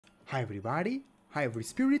Hi everybody, hi every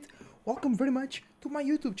spirit, welcome very much to my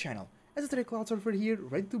YouTube channel. As a Trade Cloud Surfer here,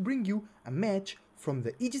 ready to bring you a match from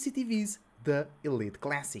the EGC TV's The Elite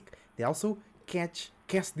Classic. They also cast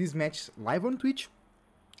this match live on Twitch,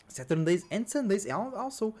 Saturdays and Sundays, and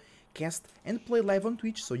also cast and play live on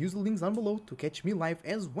Twitch, so use the links down below to catch me live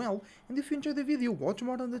as well. And if you enjoyed the video, watch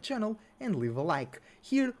more on the channel and leave a like.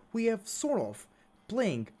 Here we have SortOf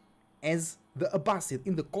playing as the Abbasid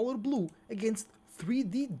in the color blue against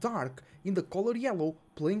 3D Dark in the color yellow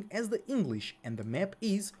playing as the English, and the map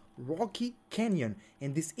is Rocky Canyon,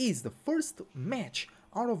 and this is the first match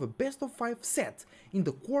out of a best of 5 set in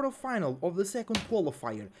the quarterfinal of the second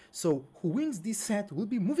qualifier. So who wins this set will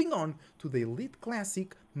be moving on to the Elite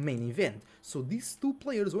Classic main event. So these two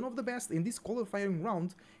players, one of the best in this qualifying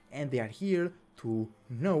round, and they are here to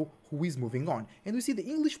know who is moving on. And we see the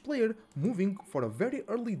English player moving for a very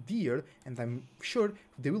early deer, and I'm sure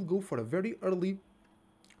they will go for a very early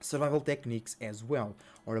survival techniques as well.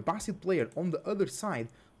 Or a Abbasid player on the other side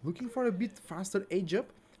looking for a bit faster age up,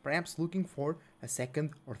 perhaps looking for a second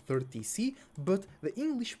or third TC, but the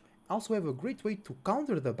English also have a great way to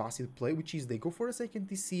counter the Abbasid play, which is they go for a second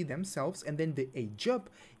TC themselves and then they age up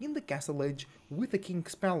in the castle age with the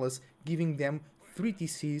King's Palace, giving them 3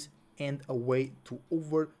 TCs and a way to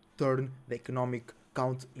overturn the economic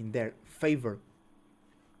count in their favor.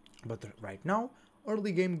 But right now,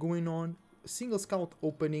 early game going on, single scout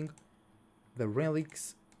opening, the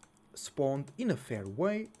relics spawned in a fair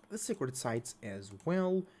way, the sacred sites as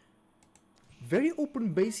well. Very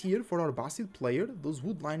open base here for our Abbasid player, those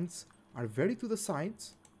wood lines are very to the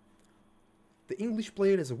sides. The English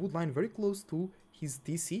player has a wood line very close to his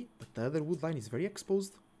TC, but the other wood line is very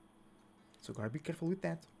exposed, so gotta be careful with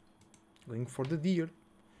that. Going for the deer,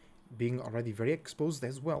 being already very exposed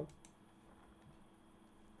as well.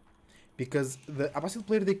 Because the Abbasid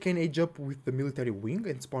player, they can age up with the military wing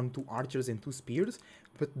and spawn 2 archers and 2 spears,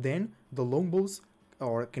 but then the longbows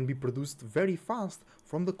can be produced very fast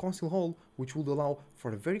from the Council Hall, which would allow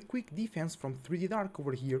for a very quick defense from 3D Dark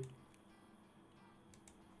over here.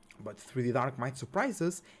 But 3D Dark might surprise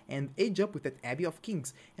us and age up with that Abbey of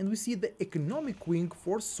Kings, and we see the economic wing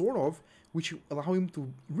for SortOf, which allow him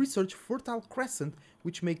to research Fertile Crescent,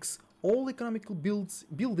 which makes all economical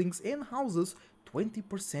buildings and houses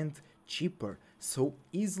 20% cheaper. So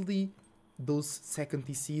easily those second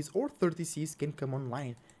TCs or third TCs can come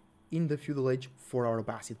online in the feudal age for our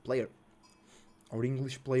Abbasid player. Our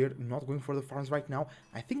English player not going for the farms right now.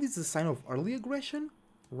 I think this is a sign of early aggression,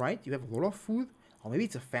 right? You have a lot of food, or maybe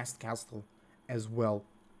it's a fast castle as well,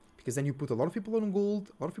 because then you put a lot of people on gold,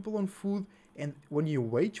 a lot of people on food, and when you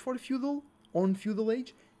wage for feudal on feudal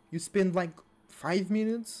age, you spend like 5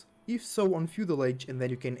 minutes, if so, on feudal age, and then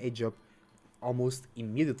you can age up almost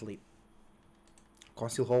immediately.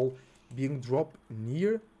 Council Hall being dropped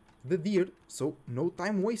near the deer, so no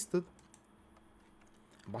time wasted.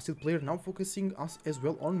 Abbasid player now focusing us as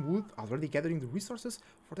well on wood, already gathering the resources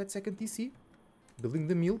for that second TC, building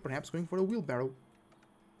the mill, perhaps going for a wheelbarrow.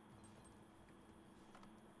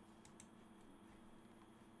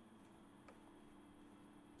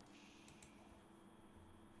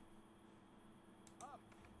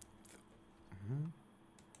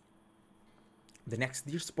 The next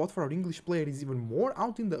deer spot for our English player is even more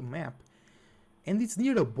out in the map, and it's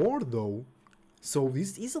near a board though, so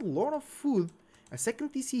this is a lot of food. A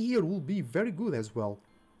second TC here will be very good as well.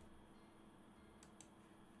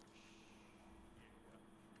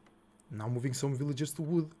 Now moving some villagers to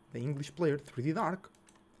wood, the English player, 3D Dark,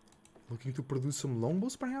 looking to produce some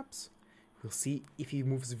longbows perhaps. We'll see if he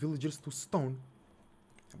moves villagers to stone.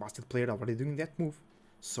 Abbasid player already doing that move.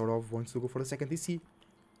 SortOf wants to go for the second TC,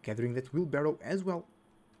 gathering that wheelbarrow as well.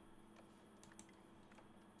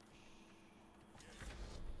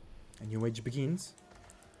 A new age begins,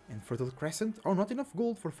 and Fertile Crescent, oh, not enough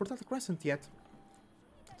gold for Fertile Crescent yet.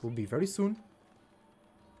 It will be very soon.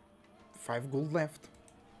 5 gold left.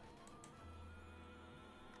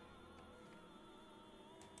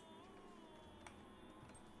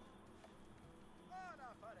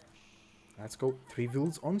 Let's go, 3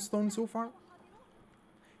 villas on stone so far.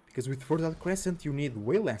 Because with Fertile Crescent you need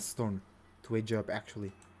way less stone to age up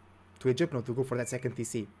actually. To age up, no, to go for that second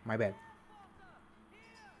TC, my bad.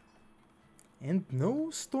 And no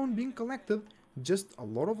stone being collected, just a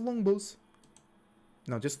lot of longbows.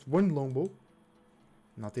 No, just 1 longbow.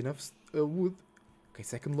 Not enough wood. Okay,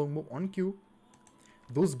 second longbow on cue.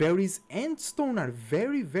 Those berries and stone are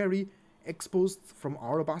very, very exposed from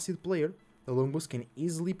our Abbasid player. The longbows can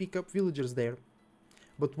easily pick up villagers there.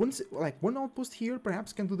 But once, like 1 outpost here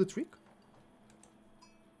perhaps can do the trick.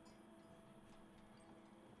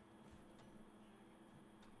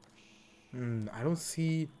 I don't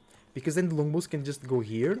see because then the longbows can just go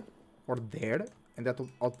here or there, and that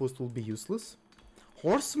outpost will be useless.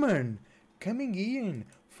 Horseman coming in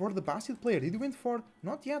for the Basil player. Did he went for,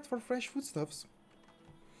 not yet, for fresh foodstuffs.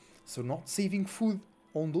 So not saving food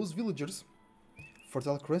on those villagers.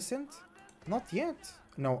 Fertile Crescent, not yet.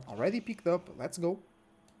 No, already picked up. Let's go.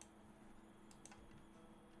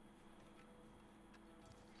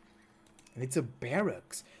 And it's a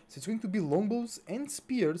barracks, so it's going to be longbows and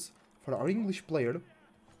spears for our English player.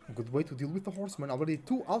 A good way to deal with the horseman. Already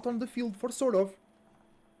 2 out on the field for SortOf.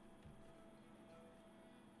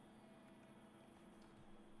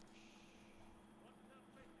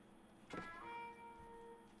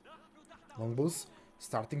 Longbows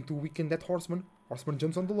starting to weaken that horseman. Horseman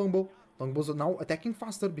jumps on the longbow. Longbows are now attacking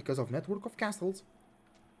faster because of network of castles.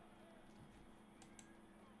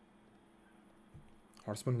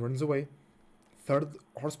 Horseman runs away. Third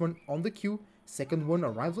horseman on the queue. Second one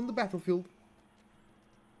arrives on the battlefield.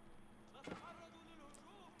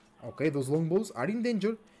 Okay, those longbows are in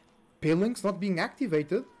danger. Phalanx not being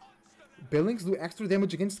activated. Phalanx do extra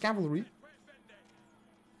damage against cavalry.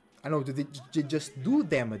 I know, they just do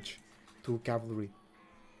damage to cavalry.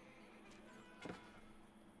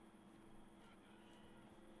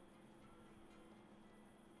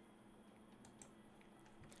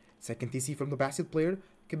 Second TC from the Basil player,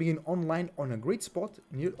 coming in online on a great spot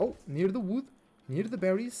near the wood, near the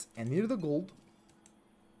berries, and near the gold.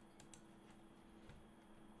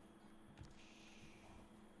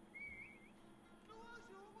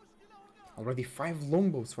 Already 5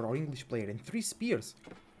 longbows for our English player and 3 spears.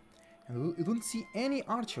 And you don't see any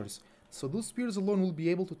archers, so those spears alone will be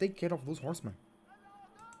able to take care of those horsemen.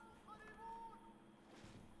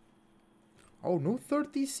 Oh, no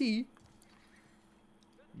third TC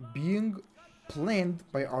being planned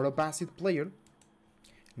by our Abbasid player.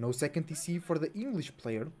 No second TC for the English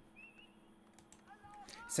player.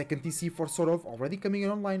 Second TC for SortOf already coming in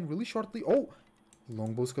online really shortly. Oh,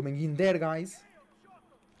 longbows coming in there, guys.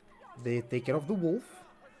 They take care of the wolf.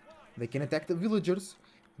 They can attack the villagers,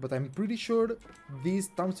 but I'm pretty sure this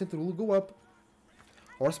town center will go up.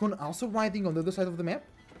 Horsemen also riding on the other side of the map,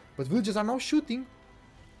 but villagers are now shooting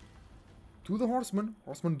to the horsemen.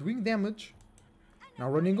 Horsemen doing damage. Now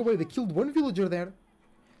running away. They killed one villager there.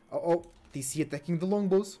 Oh, TC attacking the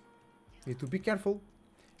longbows. Need to be careful.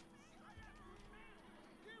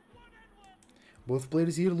 Both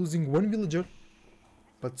players here losing one villager,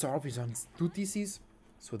 but SortOf is on 2 TCs,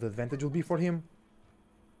 so the advantage will be for him.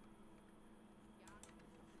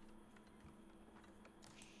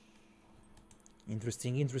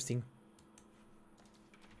 Interesting, interesting.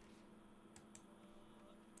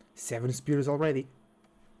 7 spears already.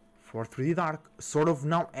 For 3D Dark, SortOf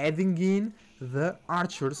now adding in the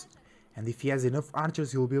archers. And if he has enough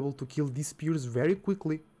archers, he'll be able to kill these spears very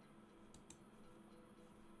quickly.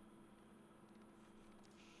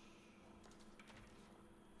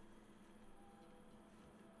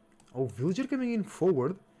 Oh, villager coming in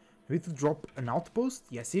forward. Maybe to drop an outpost?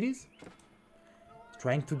 Yes, it is.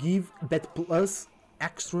 Trying to give that plus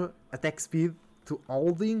extra attack speed to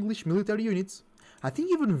all the English military units. I think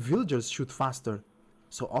even villagers shoot faster.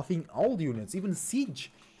 So I think all the units, even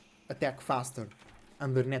siege, attack faster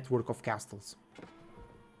under network of castles.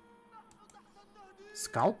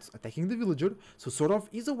 Scout attacking the villager. So SortOf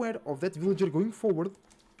is aware of that villager going forward.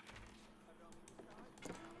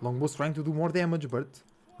 Longbows trying to do more damage, but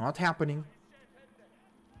not happening.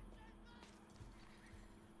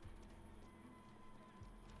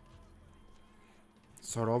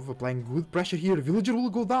 SortOf applying good pressure here. Villager will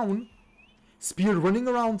go down. Spear running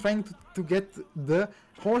around trying to get the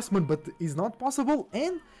horseman, but is not possible.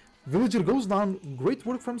 And villager goes down. Great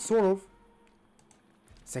work from SortOf.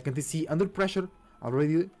 Second TC under pressure.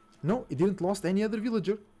 Already. No, it didn't lost any other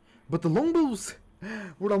villager. But the longbows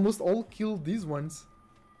would almost all kill these ones.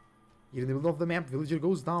 Here in the middle of the map, villager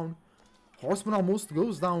goes down. Horseman almost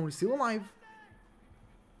goes down. He's still alive.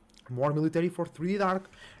 More military for 3 Dark.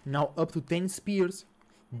 Now up to 10 spears.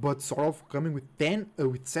 But SortOf coming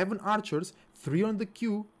with 7 archers, 3 on the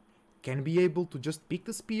queue, can be able to just pick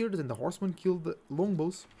the spears and the horsemen kill the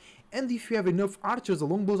longbows. And if you have enough archers, the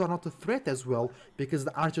longbows are not a threat as well, because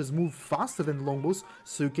the archers move faster than the longbows,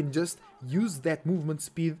 so you can just use that movement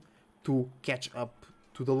speed to catch up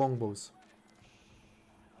to the longbows.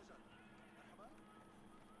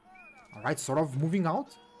 Alright, SortOf moving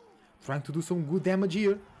out, trying to do some good damage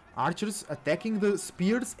here. Archers attacking the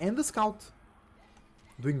spears and the scout.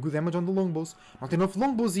 Doing good damage on the longbows. Not enough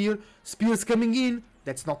longbows here. Spears coming in.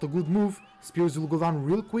 That's not a good move. Spears will go down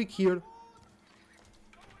real quick here.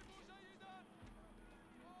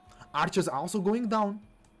 Archers also going down.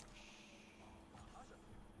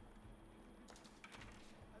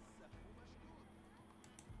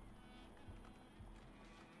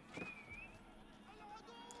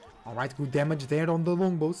 Alright, good damage there on the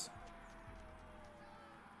longbows.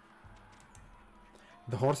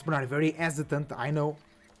 The horsemen are very hesitant, I know.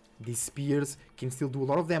 These spears can still do a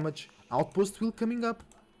lot of damage. Outpost will coming up,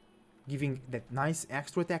 giving that nice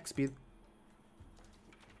extra attack speed.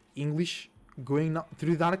 English going now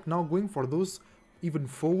through the dark, now going for those even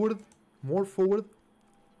forward, more forward.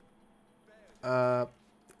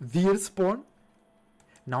 Deer spawn.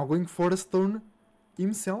 Now going for the stone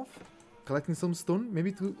himself, collecting some stone,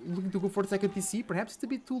 maybe looking to go for the second TC. Perhaps it's a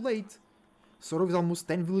bit too late. SortOf is almost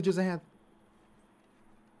 10 villages ahead.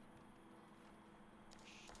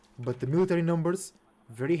 But the military numbers,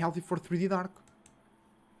 very healthy for 3D Dark.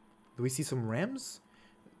 Do we see some rams?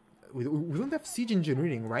 We don't have siege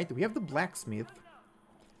engineering, right? We have the blacksmith.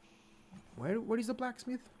 Where is the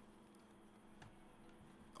blacksmith?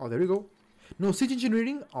 Oh, there we go. No, siege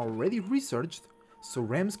engineering already researched, so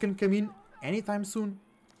rams can come in anytime soon.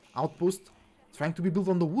 Outpost trying to be built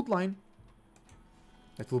on the wood line.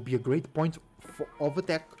 That will be a great point of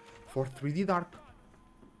attack for 3D Dark.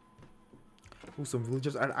 Oh, some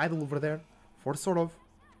villagers are idle over there for SortOf.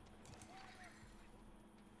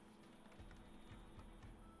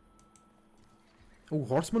 Oh,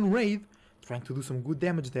 horseman raid, trying to do some good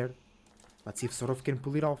damage there. Let's see if SortOf can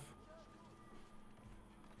pull it off.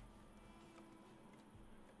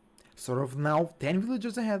 SortOf now 10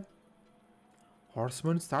 villagers ahead.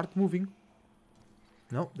 Horsemen start moving.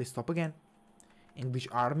 No, they stop again. English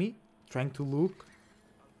army trying to look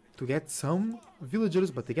to get some villagers,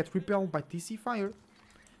 but they get repelled by TC fire.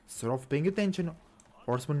 SortOf paying attention.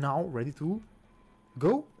 Horsemen now ready to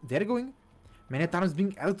go. They're going. Man-at-arms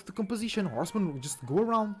being added to the composition. Horsemen will just go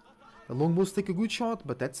around. The longbows take a good shot,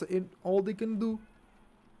 but that's all they can do.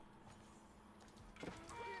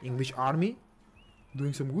 English army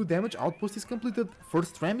doing some good damage. Outpost is completed.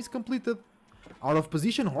 First ram is completed. Out of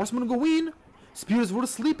position. Horsemen go in. Spears were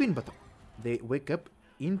sleeping, but they wake up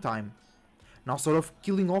in time. Now SortOf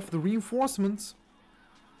killing off the reinforcements.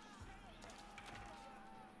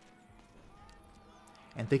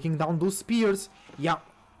 And taking down those spears. Yeah,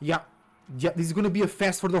 this is gonna be a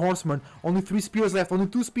fast for the horsemen. Only 3 spears left, only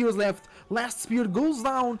 2 spears left. Last spear goes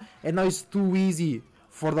down, and now it's too easy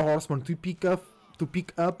for the horsemen to pick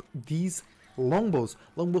up these longbows.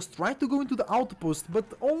 Longbows try to go into the outpost, but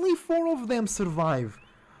only 4 of them survive.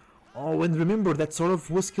 Oh, and remember that SortOf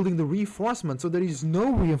was killing the reinforcement, so there is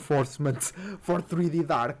no reinforcements for 3D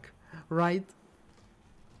Dark, right?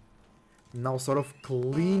 Now SortOf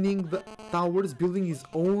cleaning the towers, building his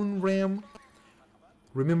own ram.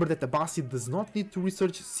 Remember that the Abbasid does not need to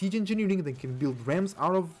research siege engineering. They can build rams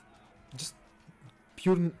out of just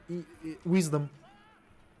pure wisdom.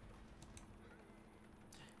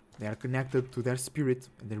 They are connected to their spirit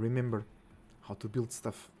and they remember how to build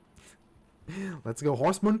stuff. Let's go.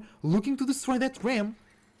 Horsemen looking to destroy that ram.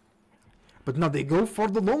 But now they go for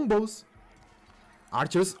the longbows.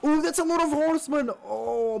 Archers. Oh, that's a lot of horsemen.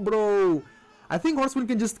 Oh, bro. I think horsemen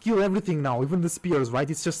can just kill everything now. Even the spears, right?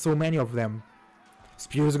 It's just so many of them.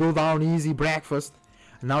 Spears go down easy, breakfast.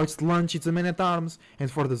 Now it's lunch, it's a man-at-arms. And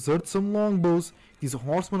for dessert, some longbows. These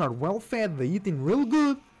horsemen are well fed, they eating real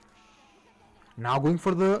good. Now going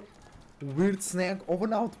for the weird snack of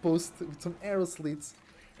an outpost with some arrow slits.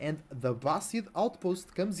 And the Abbasid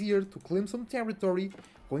outpost comes here to claim some territory.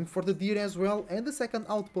 Going for the deer as well. And the second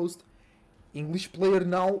outpost. English player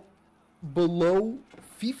now below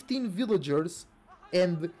 15 villagers.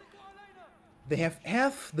 And they have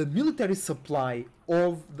half the military supply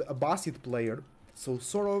of the Abbasid player, so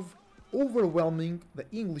SortOf overwhelming the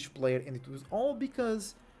English player, and it was all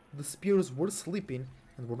because the spears were sleeping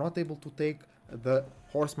and were not able to take the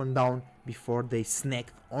horsemen down before they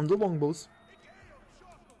snacked on the longbows.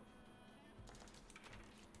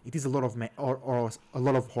 It is a lot of a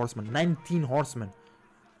lot of horsemen, 19 horsemen.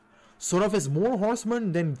 SortOf has more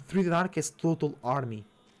horsemen than 3D Dark has total army.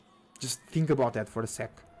 Just think about that for a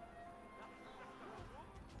sec.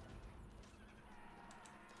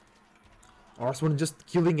 Horsemen just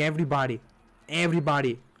killing everybody.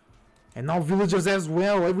 And now villagers as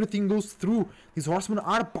well. Everything goes through. These horsemen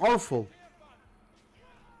are powerful.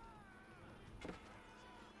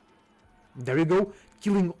 There you go.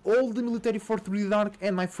 Killing all the military for 3D Dark.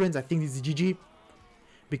 And my friends, I think this is GG.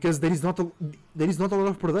 Because there is not a lot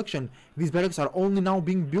of production. These barracks are only now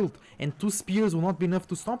being built. And 2 spears will not be enough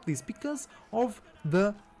to stop this. Because of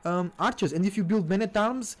the archers. And if you build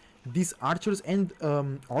men-at-arms, these archers and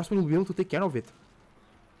horsemen will be able to take care of it.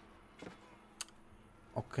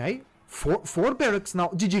 Okay. 4 barracks now.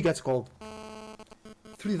 GG gets called.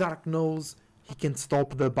 3D Dark knows he can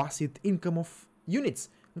stop the Abbasid income of units.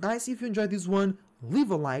 Guys, if you enjoyed this one,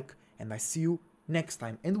 leave a like. And I see you next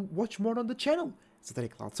time. And watch more on the channel. Saturday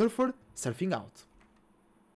Cloud Surfer, surfing out.